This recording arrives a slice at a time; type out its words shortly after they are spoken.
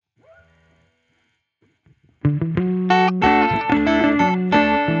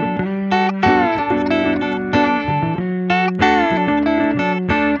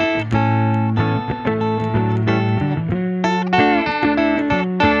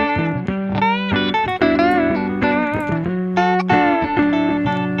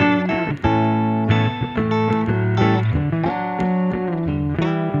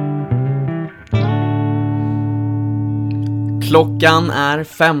Klockan är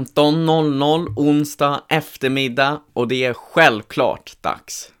 15.00 onsdag eftermiddag och det är självklart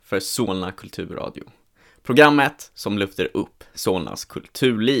dags för Solna Kulturradio. Programmet som lyfter upp Solnas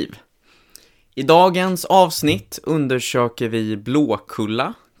kulturliv. I dagens avsnitt undersöker vi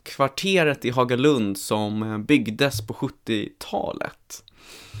Blåkulla, kvarteret i Hagalund som byggdes på 70-talet.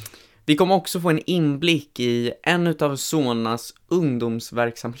 Vi kommer också få en inblick i en av Solnas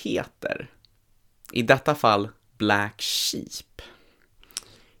ungdomsverksamheter. I detta fall Black Sheep.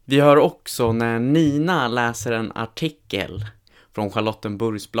 Vi hör också när Nina läser en artikel från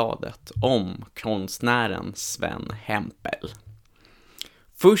Charlottenburgsbladet om konstnären Sven Hempel.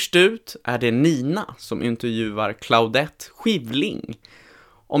 Först ut är det Nina som intervjuar Claudette Skivling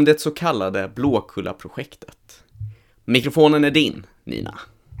om det så kallade Blåkulla-projektet. Mikrofonen är din, Nina.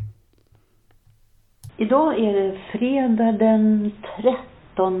 Idag är det fredag den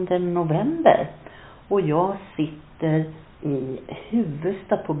 13 november och jag sitter i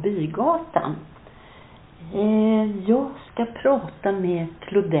Huvudsta på Bygatan. Jag ska prata med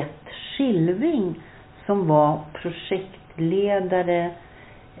Claudette Skivling som var projektledare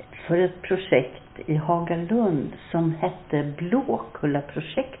för ett projekt i Hagalund som hette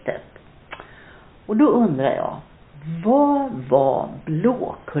Blåkulla-projektet. Och då undrar jag, vad var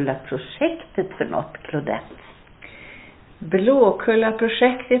Blåkulla-projektet för något, Claudette?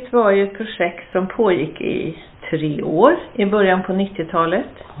 Blåkulla-projektet var ju ett projekt som pågick i 3 år i början på 90-talet.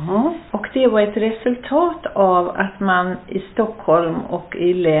 Och det var ett resultat av att man i Stockholm och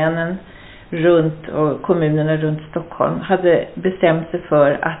i länen runt och kommunerna runt Stockholm hade bestämt sig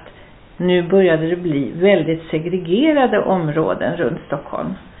för att nu började det bli väldigt segregerade områden runt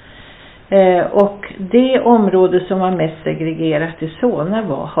Stockholm. Och det område som var mest segregerat i Solna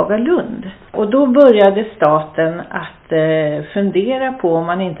var Hagalund. Och då började staten att fundera på om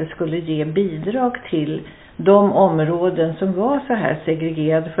man inte skulle ge bidrag till de områden som var så här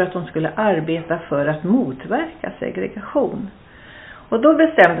segregerade för att de skulle arbeta för att motverka segregation. Och då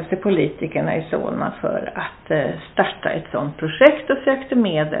bestämde sig politikerna i Solna för att starta ett sådant projekt och sökte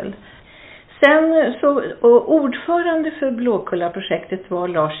medel. Sen och ordförande för Blåkulla-projektet var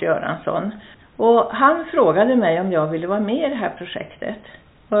Lars Göransson. Och han frågade mig om jag ville vara med i det här projektet.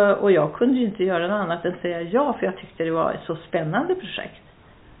 Och jag kunde ju inte göra något annat än säga ja, för jag tyckte det var ett så spännande projekt.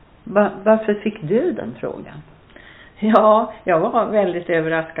 Varför fick du den frågan? Ja, jag var väldigt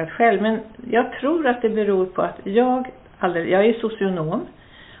överraskad själv. Men jag tror att det beror på att jag är socionom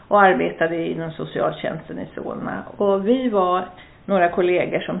och arbetade inom socialtjänsten i Solna. Och vi var några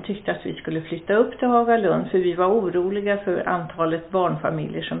kollegor som tyckte att vi skulle flytta upp till Hagalund för vi var oroliga för antalet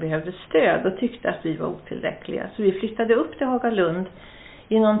barnfamiljer som behövde stöd och tyckte att vi var otillräckliga. Så vi flyttade upp till Hagalund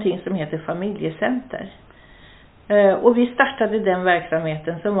i någonting som heter familjecenter. Och vi startade den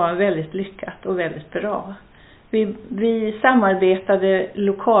verksamheten som var väldigt lyckat och väldigt bra. Vi samarbetade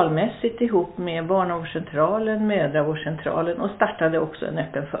lokalmässigt ihop med barnavårdscentralen, mödravårdscentralen och startade också en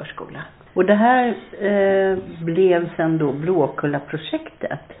öppen förskola. Och det här blev sen då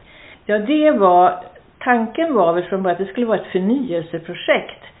Blåkulla-projektet? Ja, tanken var väl från början att det skulle vara ett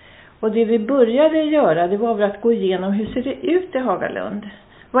förnyelseprojekt. Och det vi började göra, det var väl att gå igenom hur ser det ut i Hagalund.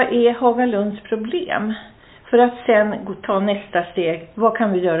 Vad är Hagalunds problem? För att sen ta nästa steg, vad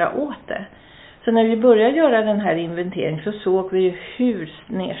kan vi göra åt det? Så när vi började göra den här inventeringen så såg vi ju hur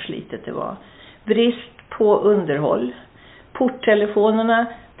nedslitet det var. Brist på underhåll. Porttelefonerna,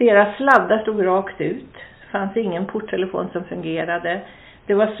 deras sladdar stod rakt ut. Det fanns ingen porttelefon som fungerade.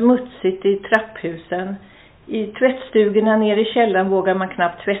 Det var smutsigt i trapphusen. I tvättstugorna nere i källaren vågar man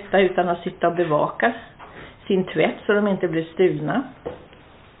knappt tvätta utan att sitta och bevaka sin tvätt så de inte blir stulna.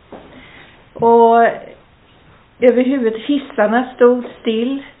 Och överhuvud hissarna stod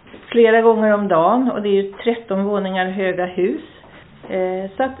still flera gånger om dagen och det är ju 13 våningar höga hus.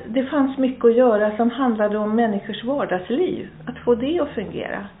 Så att det fanns mycket att göra som handlade om människors vardagsliv. Att få det att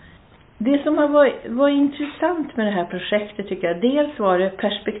fungera. Det som var intressant med det här projektet tycker jag. Dels var det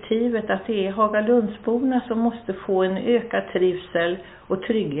perspektivet att det är Hagalundsborna som måste få en ökad trivsel och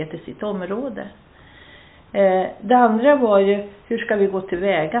trygghet i sitt område. Det andra var ju hur ska vi gå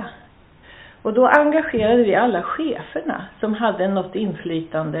tillväga? Och då engagerade vi alla cheferna som hade något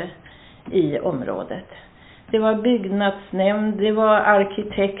inflytande i området. Det var byggnadsnämnd, det var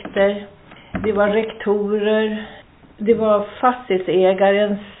arkitekter, det var rektorer, det var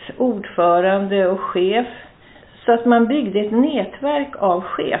fastighetsägarens ordförande och chef. Så att man byggde ett nätverk av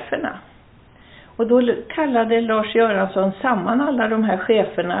cheferna. Och då kallade Lars Göransson samman alla de här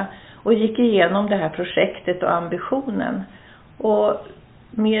cheferna och gick igenom det här projektet och ambitionen. Och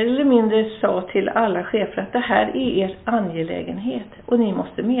mer eller mindre sa till alla chefer att det här är er angelägenhet och ni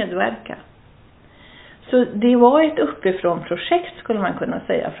måste medverka. Så det var ett uppifrån-projekt skulle man kunna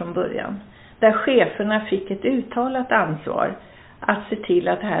säga från början. Där cheferna fick ett uttalat ansvar att se till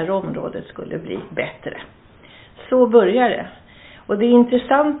att det här området skulle bli bättre. Så började det. Och det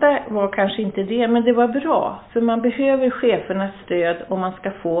intressanta var kanske inte det, men det var bra. För man behöver chefernas stöd om man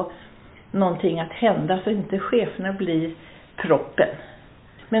ska få någonting att hända så inte cheferna blir proppen.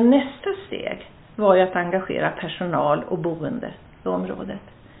 Men nästa steg var ju att engagera personal och boende i området.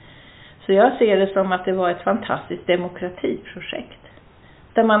 Så jag ser det som att det var ett fantastiskt demokratiprojekt.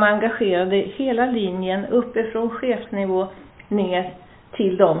 Där man engagerade hela linjen uppifrån chefsnivå ner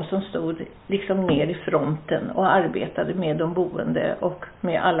till de som stod liksom ner i fronten och arbetade med de boende och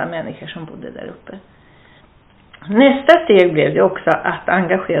med alla människor som bodde där uppe. Nästa steg blev det också att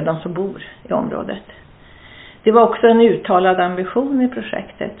engagera de som bor i området. Det var också en uttalad ambition i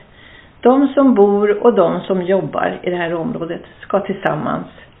projektet. De som bor och de som jobbar i det här området ska tillsammans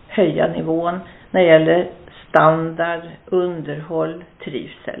höja nivån när det gäller standard, underhåll,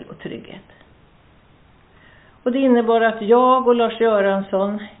 trivsel och trygghet. Och det innebar att jag och Lars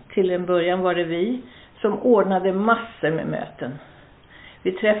Göransson, till en början var det vi, som ordnade massor med möten.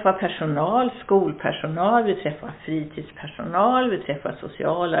 Vi träffade personal, skolpersonal, vi träffade fritidspersonal, vi träffade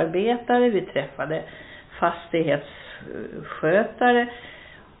socialarbetare, vi träffade fastighetsskötare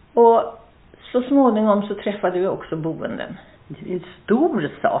och så småningom så träffade vi också boenden. Det är en stor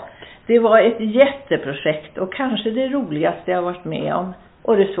sak. Det var ett jätteprojekt och kanske det roligaste jag varit med om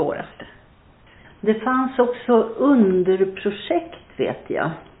och det svåraste. Det fanns också underprojekt, vet jag.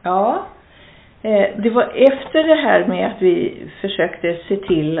 Ja, det var efter det här med att vi försökte se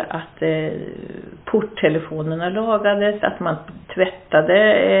till att porttelefonerna lagades, att man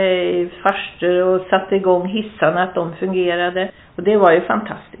tvättade farster och satte igång hissarna, att de fungerade. Och det var ju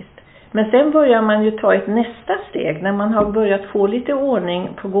fantastiskt. Men sen börjar man ju ta ett nästa steg när man har börjat få lite ordning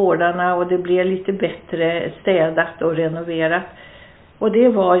på gårdarna och det blir lite bättre städat och renoverat. Och det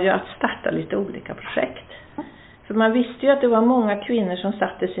var ju att starta lite olika projekt. För man visste ju att det var många kvinnor som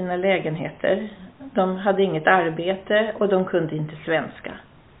satt i sina lägenheter. De hade inget arbete och de kunde inte svenska.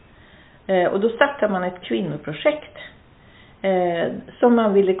 Och då startade man ett kvinnoprojekt som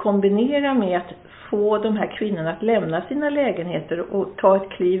man ville kombinera med att få de här kvinnorna att lämna sina lägenheter och ta ett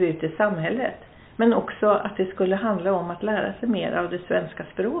kliv ut i samhället. Men också att det skulle handla om att lära sig mer av det svenska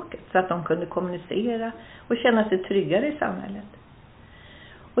språket så att de kunde kommunicera och känna sig tryggare i samhället.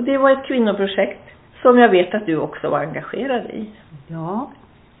 Och det var ett kvinnoprojekt som jag vet att du också var engagerad i. Ja,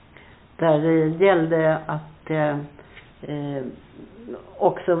 där det gällde att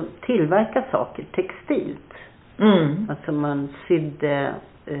också tillverka saker textilt. Alltså man sydde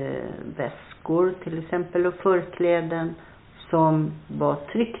väskor till exempel och förkläden som var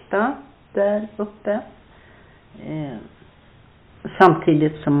tryckta där uppe.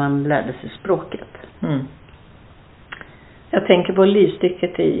 Samtidigt som man lärde sig språket. Jag tänker på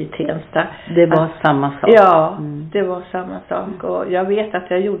livstycket i Tensta. Det var samma sak. Ja, det var samma sak. Och jag vet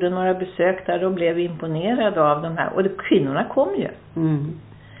att jag gjorde några besök där och blev imponerad av de här. Och kvinnorna kom ju.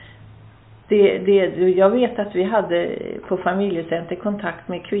 Jag vet att vi hade på familjecenter kontakt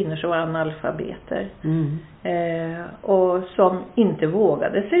med kvinnor som var analfabeter. Och som inte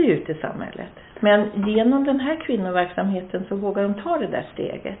vågade sig ut i samhället. Men genom den här kvinnoverksamheten så vågar de ta det där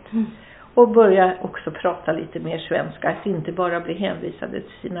steget. Och börja också prata lite mer svenska. Att inte bara bli hänvisade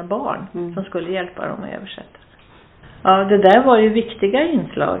till sina barn som skulle hjälpa dem att översätta. Ja, det där var ju viktiga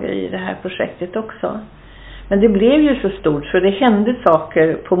inslag i det här projektet också. Men det blev ju så stort för det hände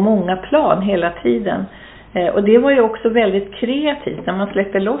saker på många plan hela tiden. Och det var ju också väldigt kreativt när man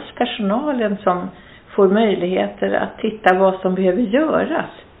släpper loss personalen som får möjligheter att titta vad som behöver göras.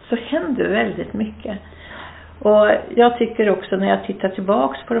 Så händer väldigt mycket. Och jag tycker också när jag tittar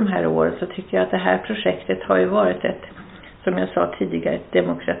tillbaks på de här åren så tycker jag att det här projektet har ju varit ett, som jag sa tidigare, ett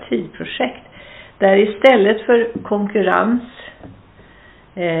demokratiprojekt. Där istället för konkurrens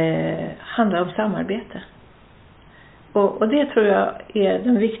handlar om samarbete. Och det tror jag är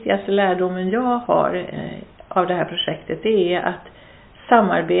den viktigaste lärdomen jag har av det här projektet. Det är att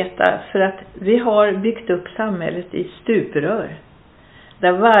samarbeta för att vi har byggt upp samhället i stuprör.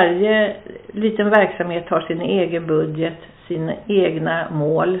 Där varje liten verksamhet har sin egen budget, sina egna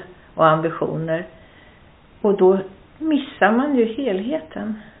mål och ambitioner. Och då missar man ju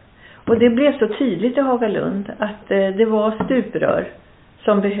helheten. Och det blev så tydligt i Hagalund att det var stuprör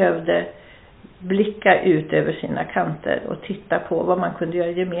som behövde blicka ut över sina kanter och titta på vad man kunde göra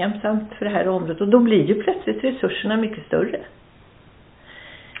gemensamt för det här området. Och då blir ju plötsligt resurserna mycket större.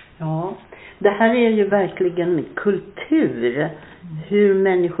 Ja, det här är ju verkligen kultur. Hur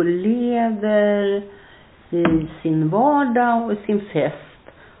människor lever i sin vardag och sin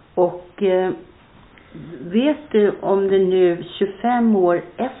fest. Och Vet du om det nu 25 år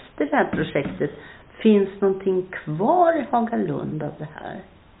efter det här projektet finns någonting kvar i Hagalund av det här?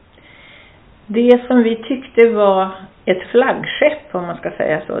 Det som vi tyckte var ett flaggskepp, om man ska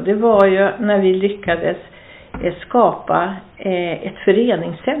säga så, det var ju när vi lyckades skapa ett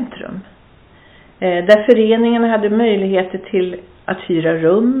föreningscentrum. Där föreningarna hade möjligheter till att hyra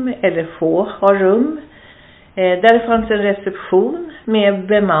rum eller få ha rum. Där det fanns en reception med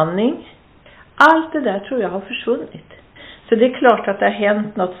bemanning. Allt det där tror jag har försvunnit. Så det är klart att det har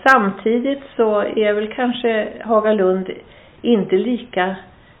hänt något. Samtidigt så är väl kanske Hagalund inte lika,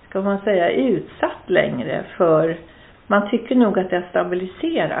 ska man säga, utsatt längre, för man tycker nog att det har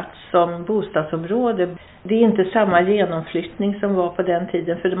stabiliserats som bostadsområde. Det är inte samma genomflyttning som var på den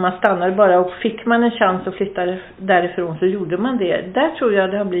tiden, för man stannade bara, och fick man en chans att flytta därifrån så gjorde man det. Där tror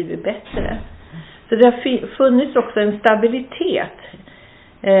jag det har blivit bättre. Så det har funnits också en stabilitet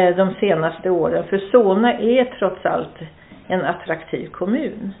de senaste åren, för Solna är trots allt en attraktiv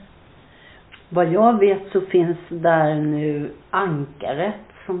kommun. Vad jag vet så finns där nu Ankaret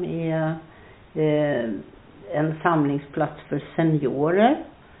som är en samlingsplats för seniorer.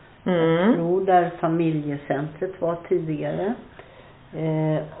 Jag tror där familjecentret var tidigare.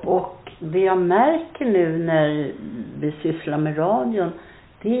 Och det jag märker nu när vi sysslar med radion,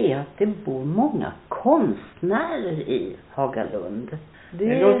 det är att det bor många konstnärer i Hagalund.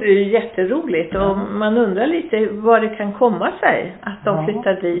 Det låter ju jätteroligt, och man undrar lite vad det kan komma sig att de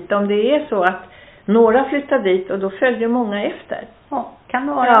flyttar dit. Om det är så att några flyttar dit och då följer många efter. Ja, kan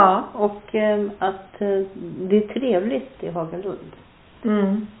vara. Ja. Och att det är trevligt i Hagalund.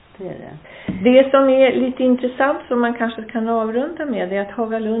 Det är det. Det som är lite intressant som man kanske kan avrunda med är att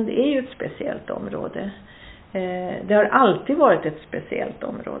Hagalund är ju ett speciellt område. Det har alltid varit ett speciellt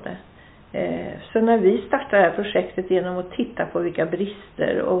område. Så när vi startade det här projektet genom att titta på vilka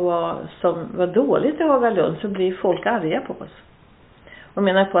brister och vad som var dåligt i Hagalund, så blir folk arga på oss. Och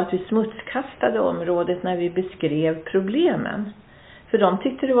menar på att vi smutskastade området när vi beskrev problemen. För de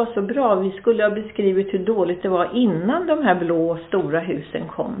tyckte det var så bra. Vi skulle ha beskrivit hur dåligt det var innan de här blå stora husen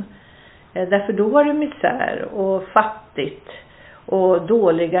kom. Därför då var det misär och fattigt och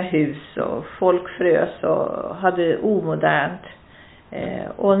dåliga hus och folk frös och hade omodernt.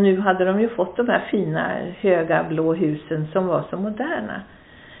 Och nu hade de ju fått de här fina höga blå husen som var så moderna.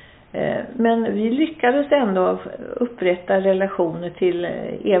 Men vi lyckades ändå upprätta relationer till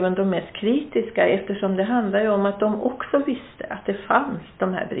även de mest kritiska, eftersom det handlar ju om att de också visste att det fanns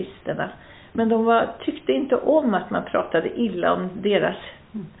de här bristerna. Men de tyckte inte om att man pratade illa om deras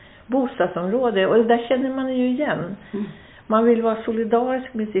bostadsområde, och det där känner man ju igen. Man vill vara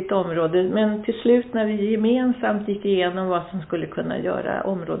solidarisk med sitt område, men till slut när vi gemensamt gick igenom vad som skulle kunna göra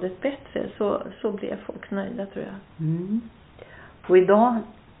området bättre, så blev folk nöjda, tror jag. Och idag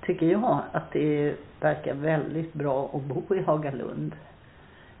tycker jag att det verkar väldigt bra att bo i Hagalund.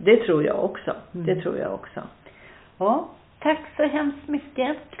 Det tror jag också. Det tror jag också. Ja, tack så hemskt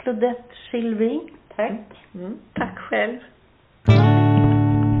mycket, Claudette Schilving. Tack. Tack själv.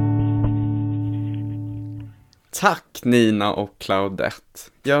 Tack Nina och Claudette.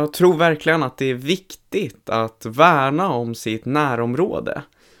 Jag tror verkligen att det är viktigt att värna om sitt närområde.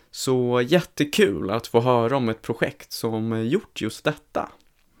 Så jättekul att få höra om ett projekt som gjort just detta.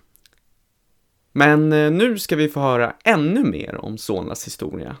 Men nu ska vi få höra ännu mer om Solnas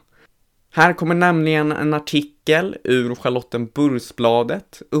historia. Här kommer nämligen en artikel ur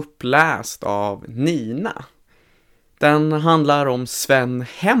Charlottenburgsbladet uppläst av Nina. Den handlar om Sven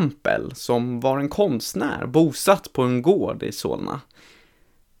Hempel som var en konstnär bosatt på en gård i Solna.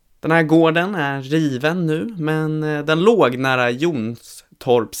 Den här gården är riven nu, men den låg nära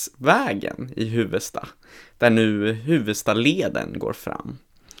Jonstorpsvägen i Huvudsta, där nu Huvudstaleden går fram.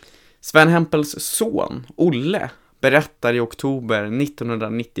 Sven Hempels son, Olle, berättar i oktober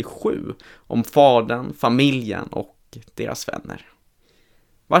 1997 om fadern, familjen och deras vänner.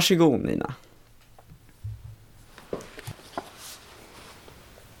 Varsågod Nina.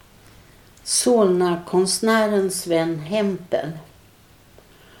 Solna-konstnären Sven Hempel.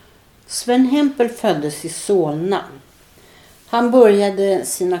 Sven Hempel föddes i Solna. Han började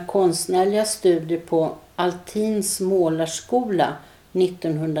sina konstnärliga studier på Altins målarskola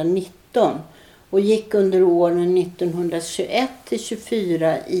 1919 och gick under åren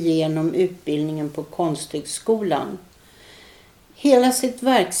 1921-24 igenom utbildningen på Konsthögskolan. Hela sitt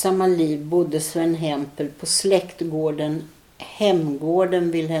verksamma liv bodde Sven Hempel på släktgården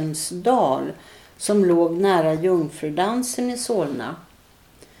Hemgården Vilhelmsdal som låg nära Jungfrudansen i Solna.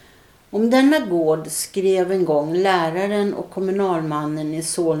 Om denna gård skrev en gång läraren och kommunalmannen i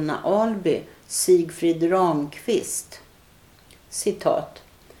Solna Alby, Sigfrid Ramqvist. Citat.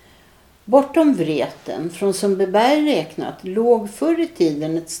 Bortom Vreten, från Sundbyberg räknat, låg förr i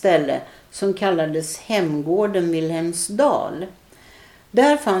tiden ett ställe som kallades Hemgården Wilhelmsdal.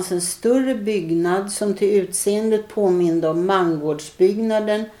 Där fanns en större byggnad som till utseendet påminde om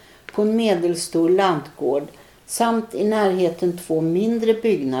mangårdsbyggnaden på en medelstor lantgård samt i närheten 2 mindre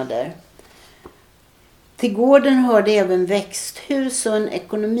byggnader. Till gården hörde även växthus och en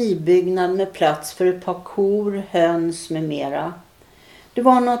ekonomibyggnad med plats för ett par kor, höns med mera. Det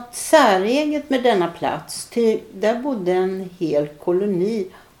var något säreget med denna plats, till där bodde en hel koloni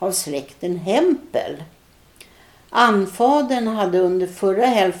av släkten Hempel. Anfadern hade under förra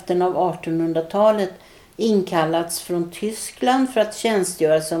hälften av 1800-talet inkallats från Tyskland för att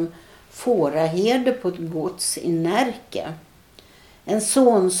tjänstgöra som fåraherde på ett gods i Närke. En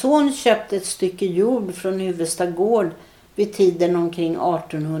sonson köpte ett stycke jord från Huvudsta gård vid tiden omkring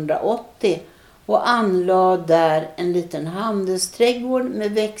 1880 och anlade där en liten handelsträdgård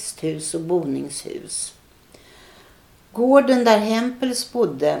med växthus och boningshus. Gården där Hempels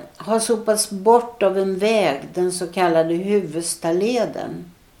bodde har sopats bort av en väg, den så kallade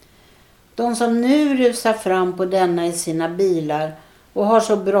Huvudstalleden. De som nu rusar fram på denna i sina bilar och har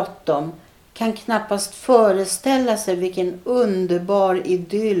så bråttom kan knappast föreställa sig vilken underbar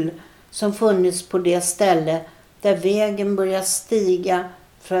idyll som funnits på det ställe där vägen börjar stiga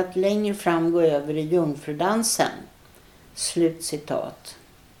för att längre fram gå över i Jungfrudansen. Slutcitat.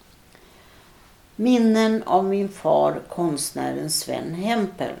 Minnen av min far, konstnären Sven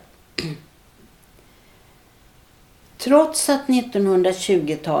Hempel. Trots att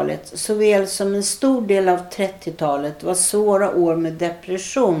 1920-talet såväl som en stor del av 30-talet var svåra år med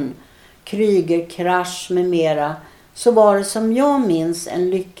depression, Krügerkrasch med mera, så var det som jag minns en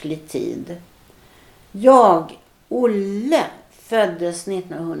lycklig tid. Jag, Olle, föddes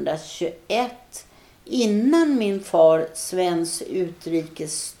 1921 innan min far Svens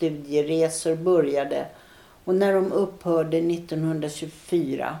utrikesstudieresor började och när de upphörde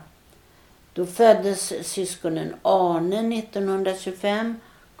 1924. Då föddes syskonen Arne 1925,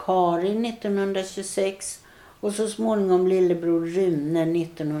 Karin 1926 och så småningom lillebror Rune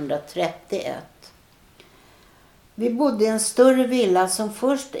 1931. Vi bodde i en större villa som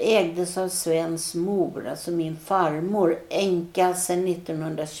först ägdes av Svens mor, alltså min farmor, änka sedan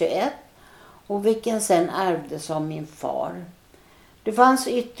 1921 och vilken sen ärvdes av min far. Det fanns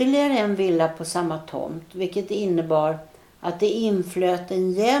ytterligare en villa på samma tomt, vilket innebar att det inflöt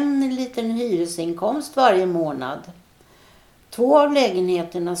en jämn liten hyresinkomst varje månad. 2 av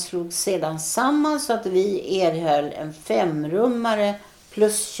lägenheterna slogs sedan samman så att vi erhöll en 5-rummare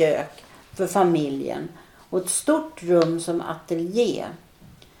plus kök för familjen och ett stort rum som ateljé.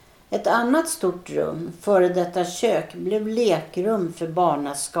 Ett annat stort rum, före detta kök, blev lekrum för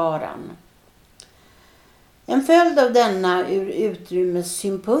barnaskaran. En följd av denna ur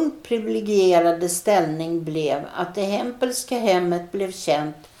utrymmessynpunkt privilegierade ställning blev att det Hempelska hemmet blev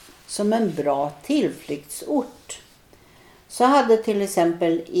känt som en bra tillflyktsort. Så hade till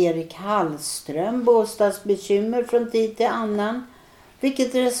exempel Erik Hallström bostadsbekymmer från tid till annan,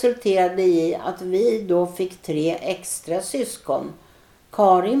 vilket resulterade i att vi då fick 3 extra syskon,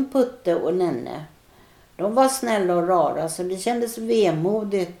 Karin, Putte och Nenne. De var snälla och rara så det kändes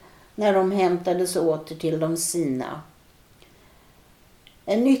vemodigt när de hämtades åter till de sina.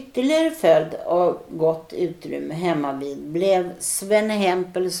 En ytterligare följd av gott utrymme hemmavid blev Sven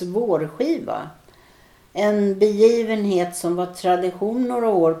Hempels vårskiva. En begivenhet som var tradition några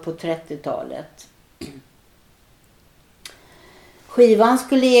år på 30-talet. Skivan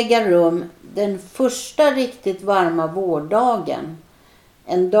skulle äga rum den första riktigt varma vårdagen.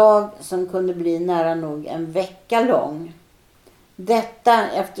 En dag som kunde bli nära nog en vecka lång. Detta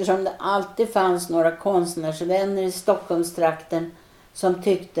eftersom det alltid fanns några konstnärsvänner i Stockholmstrakten som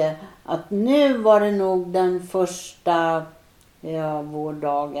tyckte att nu var det nog den första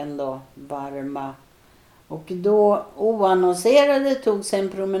vårdagen då, varma. Och då oannonserade tog sig en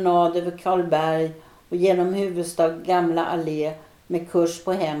promenad över Karlberg och genom Huvudsta gamla allé med kurs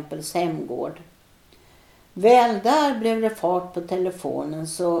på Hempels hemgård. Väl där blev det fart på telefonen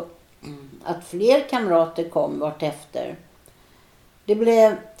så att fler kamrater kom vart efter. Det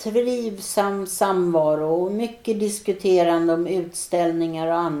blev trivsam samvaro och mycket diskuterande om utställningar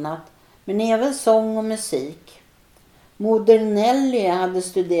och annat, men även sång och musik. Moder Nelly hade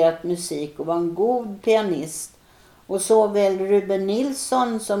studerat musik och var en god pianist, och såväl Ruben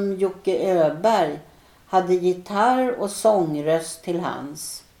Nilsson som Jocke Öberg hade gitarr och sångröst till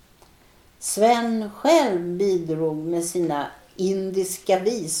hans. Sven själv bidrog med sina indiska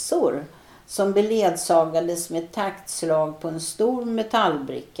visor som beledsagades med taktslag på en stor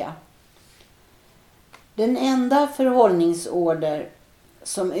metallbricka. Den enda förhållningsorder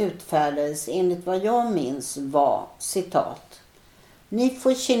som utfärdades enligt vad jag minns var, citat: "Ni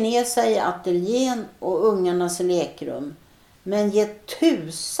får kinesa i ateljén och ungarnas lekrum, men ge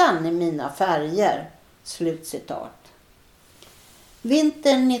tusan i mina färger." Slutcitat.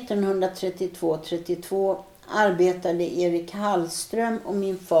 Vintern 1932-32 arbetade Erik Hallström och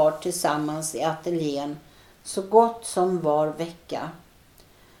min far tillsammans i ateljén så gott som var vecka.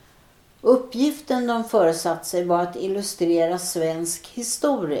 Uppgiften de föresatt sig var att illustrera svensk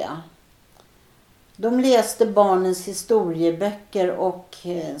historia. De läste barnens historieböcker och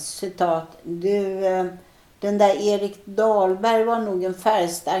citat: den där Erik Dahlberg var nog en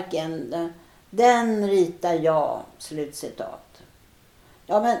färgstark ände. Den ritar jag." Slutcitat.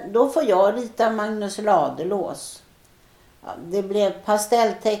 Ja, men då får jag rita Magnus Ladulås. Ja, det blev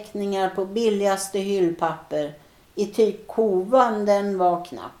pastellteckningar på billigaste hyllpapper. I tykkovan, den var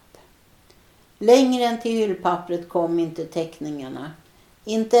knapp. Längre än till hyllpappret kom inte teckningarna.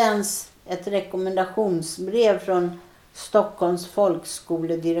 Inte ens ett rekommendationsbrev från Stockholms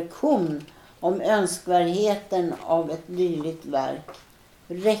folkskoledirektion om önskvärdheten av ett dylikt verk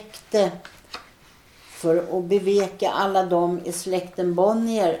räckte för att beveka alla de i släkten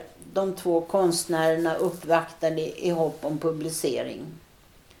Bonnier de två konstnärerna uppvaktade i hopp om publicering.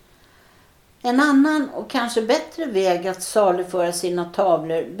 En annan och kanske bättre väg att saluföra sina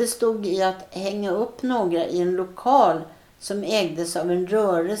tavlor bestod i att hänga upp några i en lokal som ägdes av en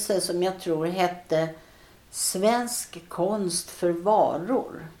rörelse som jag tror hette Svensk konst för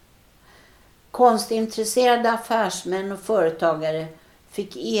varor. Konstintresserade affärsmän och företagare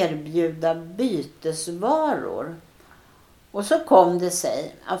fick erbjuda bytesvaror. Och så kom det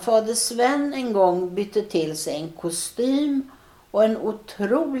sig att fader Sven en gång bytte till sig en kostym och en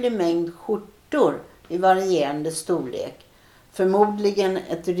otrolig mängd skjortor i varierande storlek. Förmodligen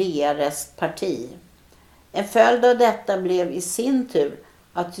ett rearestparti. En följd av detta blev i sin tur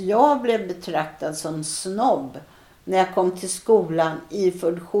att jag blev betraktad som snobb när jag kom till skolan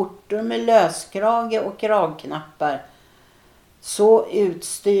iförd skjortor med löskrage och kragknappar, så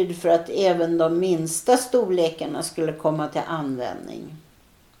utstyrd för att även de minsta storlekarna skulle komma till användning.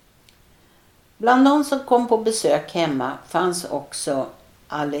 Bland de som kom på besök hemma fanns också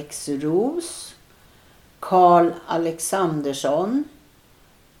Alex Roos, Carl Alexandersson,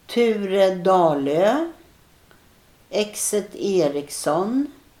 Ture Dalö, Exet Eriksson,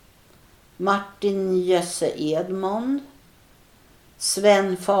 Martin Jösse Edmond,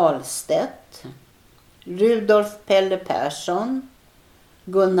 Sven Falstedt, Rudolf Pelle Persson,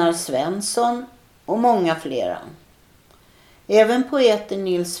 Gunnar Svensson och många flera. Även poeten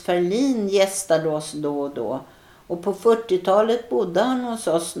Nils Ferlin gästade oss då och då, och på 40-talet bodde han hos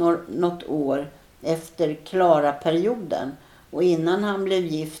oss något år efter Klara-perioden och innan han blev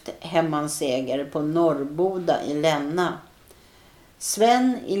gift hemmansägare på Norrboda i Länna.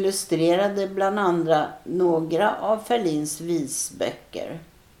 Sven illustrerade bland andra några av Ferlins visböcker.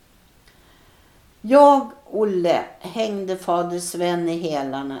 Jag, Olle, hängde fader Sven i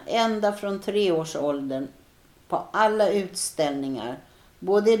hälarna ända från 3-årsåldern på alla utställningar,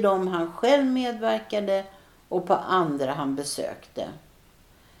 både i de han själv medverkade och på andra han besökte.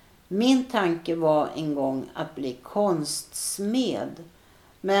 Min tanke var en gång att bli konstsmed,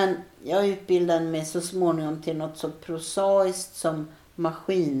 men jag utbildade mig så småningom till något så prosaiskt som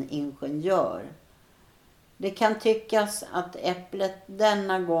maskiningenjör. Det kan tyckas att äpplet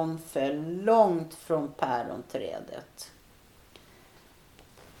denna gång föll långt från päronträdet.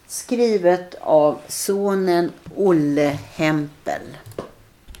 Skrivet av sonen Olle Hempel.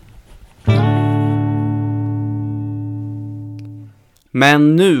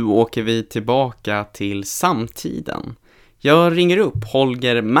 Men nu åker vi tillbaka till samtiden. Jag ringer upp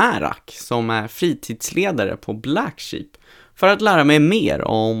Holger Märak som är fritidsledare på Black Sheep för att lära mig mer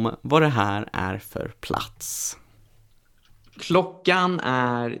om vad det här är för plats. Klockan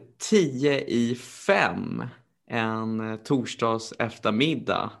är 4:50 en torsdags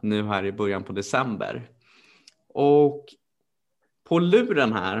eftermiddag nu här i början på december. Och på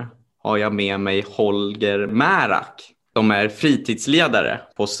luren här har jag med mig Holger Märak. De är fritidsledare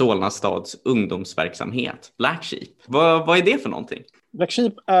på Solna stads ungdomsverksamhet, Black Sheep. Vad är det för någonting? Black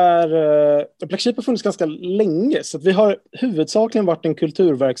Sheep har funnits ganska länge, så att vi har huvudsakligen varit en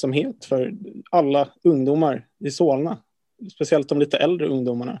kulturverksamhet för alla ungdomar i Solna. Speciellt de lite äldre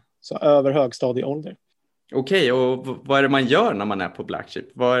ungdomarna, så över högstadieålder. Okej, och vad är det man gör när man är på Black Sheep?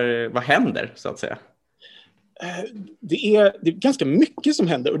 Vad händer så att säga? Det är ganska mycket som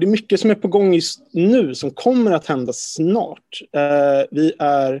händer, och det är mycket som är på gång just nu som kommer att hända snart. Vi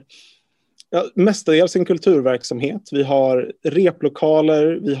är mestadels en kulturverksamhet. Vi har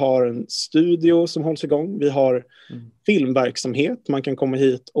replokaler, vi har en studio som hålls igång, vi har filmverksamhet. Man kan komma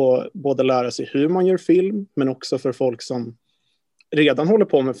hit och både lära sig hur man gör film, men också för folk som redan håller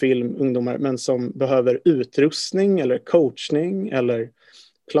på med film, ungdomar, men som behöver utrustning eller coachning eller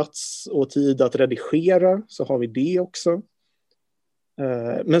plats och tid att redigera, så har vi det också.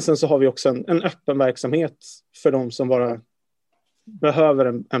 Men sen så har vi också en öppen verksamhet för de som bara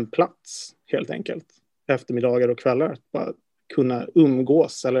behöver en plats helt enkelt. Eftermiddagar och kvällar. Att bara kunna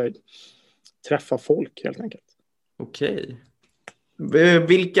umgås eller träffa folk helt enkelt. Okej.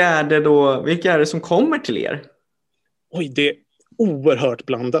 Vilka är det som kommer till er? Oj, det är oerhört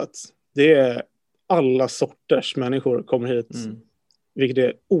blandat. Det är alla sorters människor kommer hit. Vilket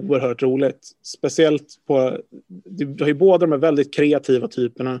är oerhört roligt. Speciellt du har ju båda de här väldigt kreativa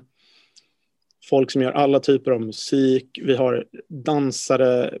typerna. Folk som gör alla typer av musik. Vi har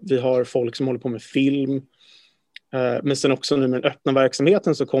dansare. Vi har folk som håller på med film. Men sen också nu med den öppna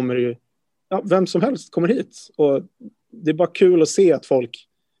verksamheten så kommer det ju vem som helst kommer hit. Och det är bara kul att se att folk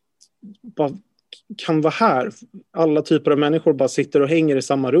bara kan vara här. Alla typer av människor bara sitter och hänger i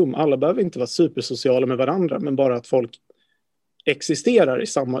samma rum. Alla behöver inte vara supersociala med varandra, men bara att folk existerar i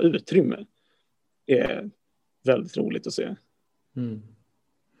samma utrymme är väldigt roligt att se.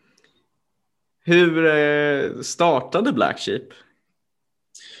 Hur startade Black Sheep?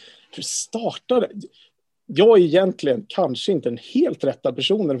 Hur startade? Jag är egentligen kanske inte en helt rätta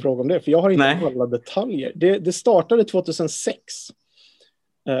personen att fråga om det, för jag har inte alla detaljer. Det startade 2006.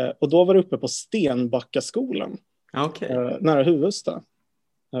 Och då var det uppe på Stenbackaskolan. Nära Huvudsta.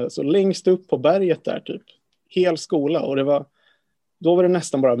 Så längst upp på berget där typ. Hel skola. Och då var det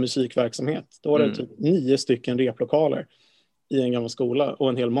nästan bara musikverksamhet. Då var det typ 9 stycken replokaler i en gammal skola. Och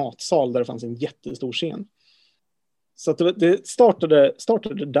en hel matsal där det fanns en jättestor scen. Så att det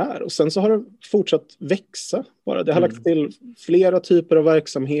startade där. Och sen så har det fortsatt växa. Bara. Det har lagt till flera typer av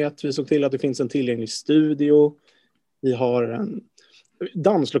verksamhet. Vi såg till att det finns en tillgänglig studio. Vi har en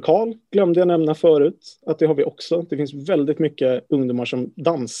danslokal, glömde jag nämna förut. Att det har vi också. Det finns väldigt mycket ungdomar som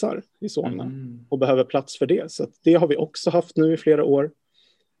dansar i Solna. Och behöver plats för det. Så att det har vi också haft nu i flera år.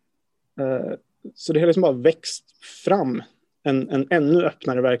 Så det har liksom bara växt fram. En ännu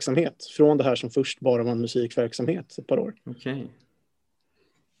öppnare verksamhet från det här som först bara var en musikverksamhet ett par år. Okej.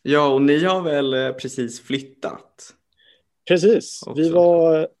 Ja, och ni har väl precis flyttat? Precis. Också. Vi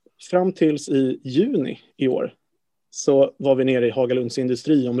var fram tills i juni i år så var vi nere i Hagalunds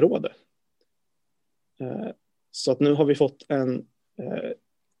industriområde. Så att nu har vi fått en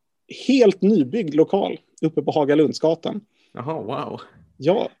helt nybyggd lokal uppe på Hagalundsgatan. Jaha, wow.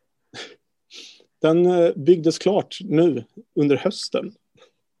 Ja. Den byggdes klart nu under hösten.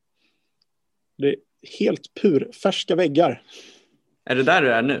 Det är helt färska väggar. Är det där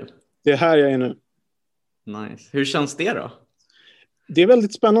du är nu? Det är här jag är nu. Nice. Hur känns det då? Det är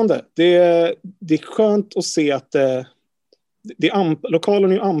väldigt spännande. Det är skönt att se att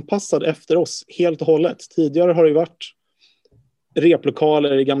lokalen är anpassad efter oss helt och hållet. Tidigare har det varit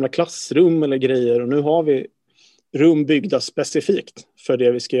replokaler i gamla klassrum eller grejer. Och nu har vi rum byggda specifikt för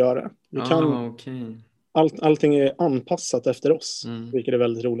det vi ska göra. Allting är anpassat efter oss, vilket är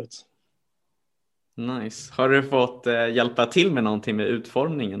väldigt roligt. Nice. Har du fått hjälpa till med någonting med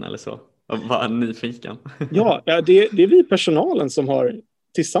utformningen eller så? Och vara nyfiken. Ja, det är vi personalen som har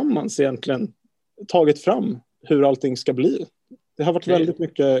tillsammans egentligen tagit fram hur allting ska bli. Det har varit väldigt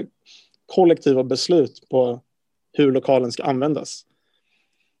mycket kollektiva beslut på hur lokalen ska användas.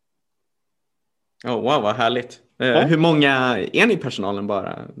 Wow, vad härligt. Hur många är ni i personalen,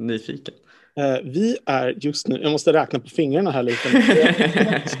 bara nyfiken? Vi är just nu, jag måste räkna på fingrarna här lite.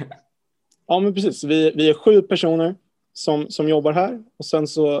 Ja, men precis. Vi är 7 personer som jobbar här. Och sen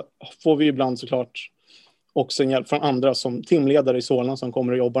så får vi ibland såklart också en hjälp från andra som teamledare i Solna som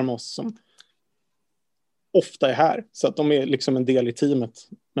kommer och jobbar med oss som ofta är här. Så att de är liksom en del i teamet.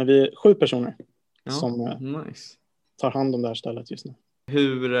 Men vi är 7 personer som tar hand om det här stället just nu.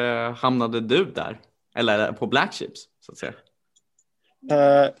 Hur hamnade du där? Eller på Black Sheep, så att säga?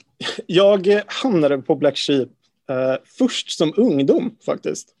 Jag hamnade på Black Sheep först som ungdom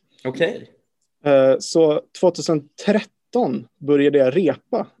faktiskt. Okej. Så 2013 började jag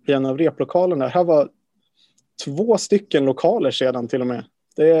repa i en av replokalerna. Här var 2 stycken lokaler sedan till och med.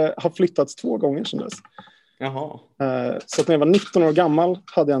 Det har flyttats 2 gånger sedan dess. Jaha. Så att när jag var 19 år gammal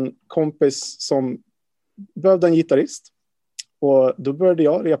hade jag en kompis som behövde en gitarrist. Och då började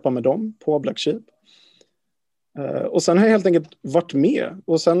jag repa med dem på Black Sheep. Och sen har jag helt enkelt varit med.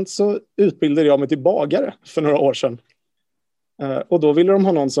 Och sen så utbildade jag mig till bagare för några år sedan. Och då ville de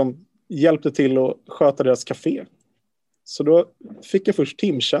ha någon som hjälpte till att sköta deras café. Så då fick jag först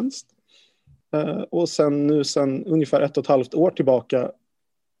timtjänst. Och sen ungefär 1,5 år tillbaka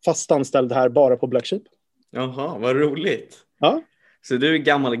fast anställd här bara på Black Sheep. Jaha, vad roligt. Ja. Så du är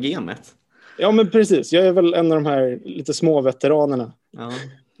gammal i gamet? Ja, men precis. Jag är väl en av de här lite små veteranerna. Ja,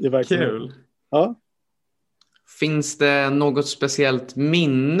 i verksamheten. kul. Ja. Finns det något speciellt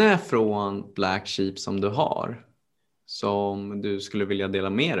minne från Black Sheep som du har? Som du skulle vilja dela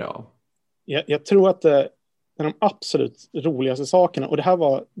med dig av? Jag tror att det är de absolut roligaste sakerna. Och det här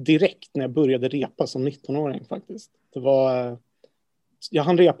var direkt när jag började repa som 19-åring faktiskt. Jag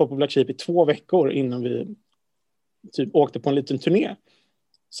hann repa på Black Sheep i 2 veckor innan vi typ åkte på en liten turné.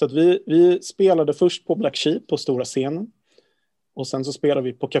 Så att vi spelade först på Black Sheep på stora scenen. Och sen så spelade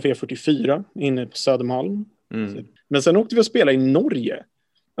vi på Café 44 inne på Södermalm. Mm. Men sen åkte vi och spelade i Norge.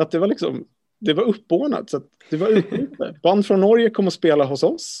 Att det var uppordnat. Så att det var utbyte. Band från Norge kom och spela hos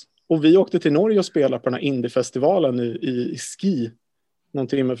oss. Och vi åkte till Norge och spelade på den här indiefestivalen i Ski. Någon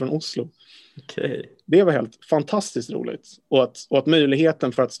timme från Oslo. Okay. Det var helt fantastiskt roligt. Och att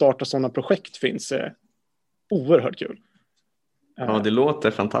möjligheten för att starta sådana projekt finns är oerhört kul. Ja, det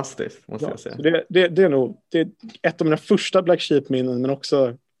låter fantastiskt, måste jag säga. Det är nog ett av mina första Black Sheep-minnen, men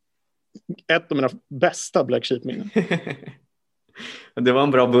också ett av mina bästa Black Sheep-minnen. Det var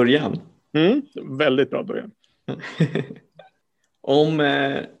en bra början. Väldigt bra början. Om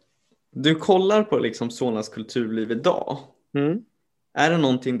du kollar på liksom Solnas kulturliv idag, är det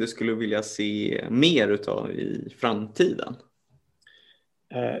någonting du skulle vilja se mer utav i framtiden?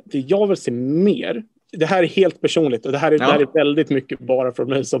 Det jag vill se mer, det här är helt personligt och det här är väldigt mycket bara från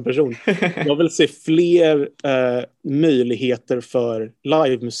mig som person. Jag vill se fler möjligheter för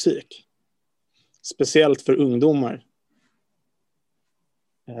livemusik. Speciellt för ungdomar.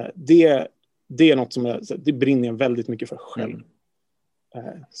 Det är något som det brinner jag väldigt mycket för själv.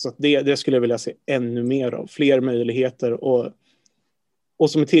 Så att det skulle jag vilja se ännu mer av. Fler möjligheter och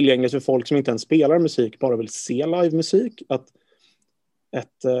som är tillgängligt för folk som inte ens spelar musik, bara vill se livemusik. Att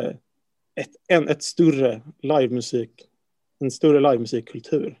en större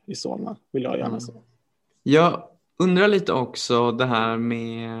livemusikkultur i Solna vill jag gärna se. Jag undrar lite också det här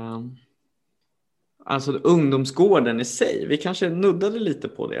med alltså ungdomsgården i sig. Vi kanske nuddade lite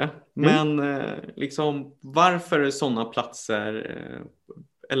på det. Men liksom, varför är sådana platser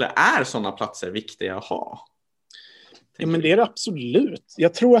är sådana platser viktiga att ha? Ja, men det är det absolut.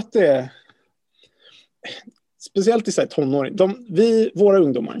 Jag tror att det är speciellt i tonåring. Våra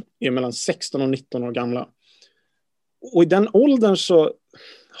ungdomar är mellan 16 och 19 år gamla. Och i den åldern så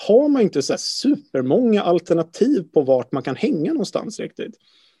har man inte så supermånga alternativ på vart man kan hänga någonstans riktigt.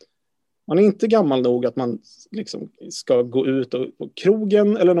 Man är inte gammal nog att man liksom ska gå ut på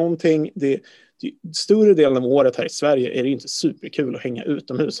krogen eller någonting. Större delen av året här i Sverige är det inte superkul att hänga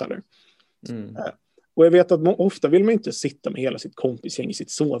utomhus heller. Och jag vet att ofta vill man inte sitta med hela sitt kompisgäng i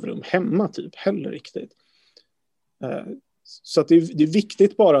sitt sovrum hemma typ heller riktigt. Så att det är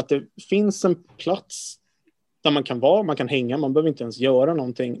viktigt bara att det finns en plats där man kan vara, man kan hänga, man behöver inte ens göra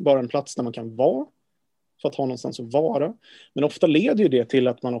någonting, bara en plats där man kan vara för att ha någonstans att vara. Men ofta leder ju det till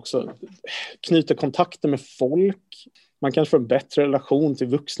att man också knyter kontakter med folk. Man kanske får en bättre relation till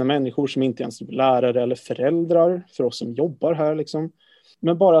vuxna människor som inte ens är lärare eller föräldrar för oss som jobbar här liksom.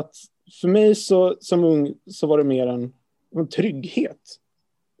 Men bara att för mig som ung så var det mer en trygghet.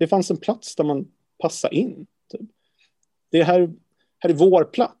 Det fanns en plats där man passade in. Typ. Det här är vår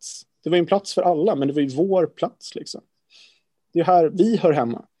plats. Det var en plats för alla, men det var ju vår plats liksom. Det är här vi hör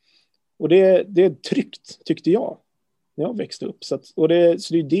hemma. Och det är tryggt, tyckte jag, när jag växte upp. Så det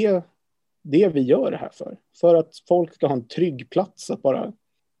är det vi gör det här för. För att folk ska ha en trygg plats att bara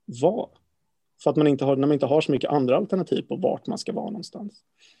vara. För att när man inte har så mycket andra alternativ på vart man ska vara någonstans.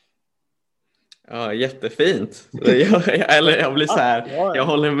 Ja, jättefint. Jag blir så här, jag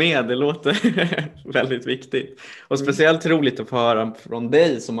håller med, det låter väldigt viktigt. Och speciellt roligt att få höra från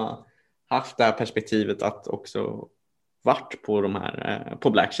dig som har haft det här perspektivet att också varit på på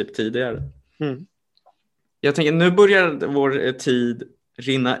Black Sheep tidigare. Jag tänker, nu börjar vår tid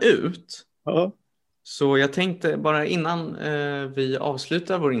rinna ut. Så jag tänkte bara innan vi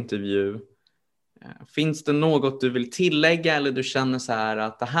avslutar vår intervju, finns det något du vill tillägga eller du känner så här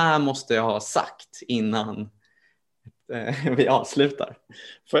att det här måste jag ha sagt innan vi avslutar?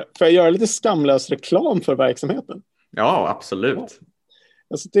 Får jag göra lite skamlös reklam för verksamheten? Ja, absolut. Ja.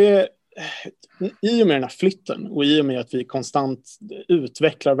 Alltså i och med den här flytten och i och med att vi konstant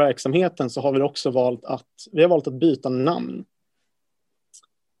utvecklar verksamheten så har vi också valt att byta namn.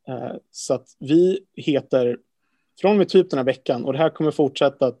 Så att vi heter från och med typ den här veckan, och det här kommer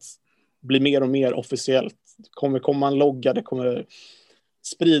fortsätta att bli mer och mer officiellt. Det kommer komma en logga, det kommer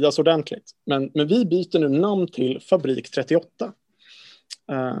spridas ordentligt. Men vi byter nu namn till Fabrik 38.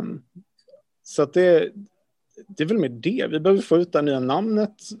 Så att det är väl med det. Vi behöver få ut det nya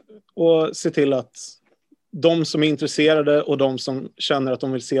namnet och se till att de som är intresserade och de som känner att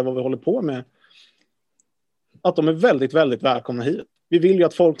de vill se vad vi håller på med, att de är väldigt, väldigt välkomna hit. Vi vill ju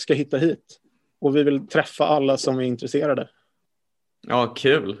att folk ska hitta hit och vi vill träffa alla som är intresserade. Ja,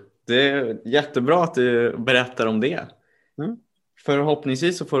 kul. Det är jättebra att du berättar om det.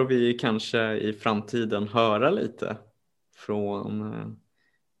 Förhoppningsvis så får vi kanske i framtiden höra lite från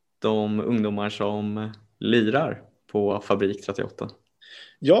de ungdomar som lirar på Fabrik 38.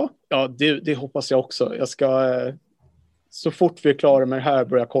 Ja, det hoppas jag också. Jag ska så fort vi är klara med det här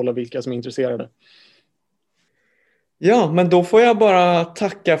börja kolla vilka som är intresserade. Ja, men då får jag bara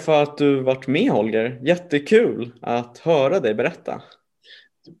tacka för att du varit med, Holger. Jättekul att höra dig berätta.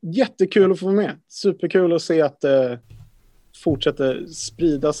 Jättekul att få vara med. Superkul att se att det fortsätter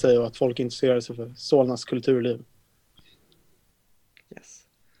sprida sig och att folk intresserar sig för Solnas kulturliv. Yes.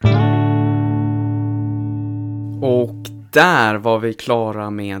 Och där var vi klara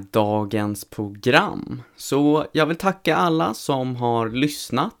med dagens program. Så jag vill tacka alla som har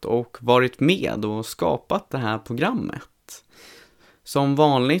lyssnat och varit med och skapat det här programmet. Som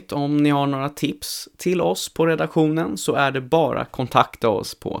vanligt, om ni har några tips till oss på redaktionen så är det bara att kontakta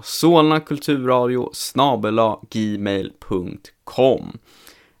oss på solnakulturradio@gmail.com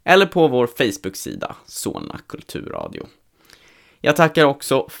eller på vår Facebook-sida Solna Kulturradio. Jag tackar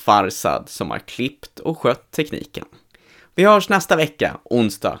också Farsad som har klippt och skött tekniken. Vi hörs nästa vecka,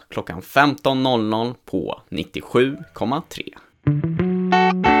 onsdag klockan 15.00 på 97,3.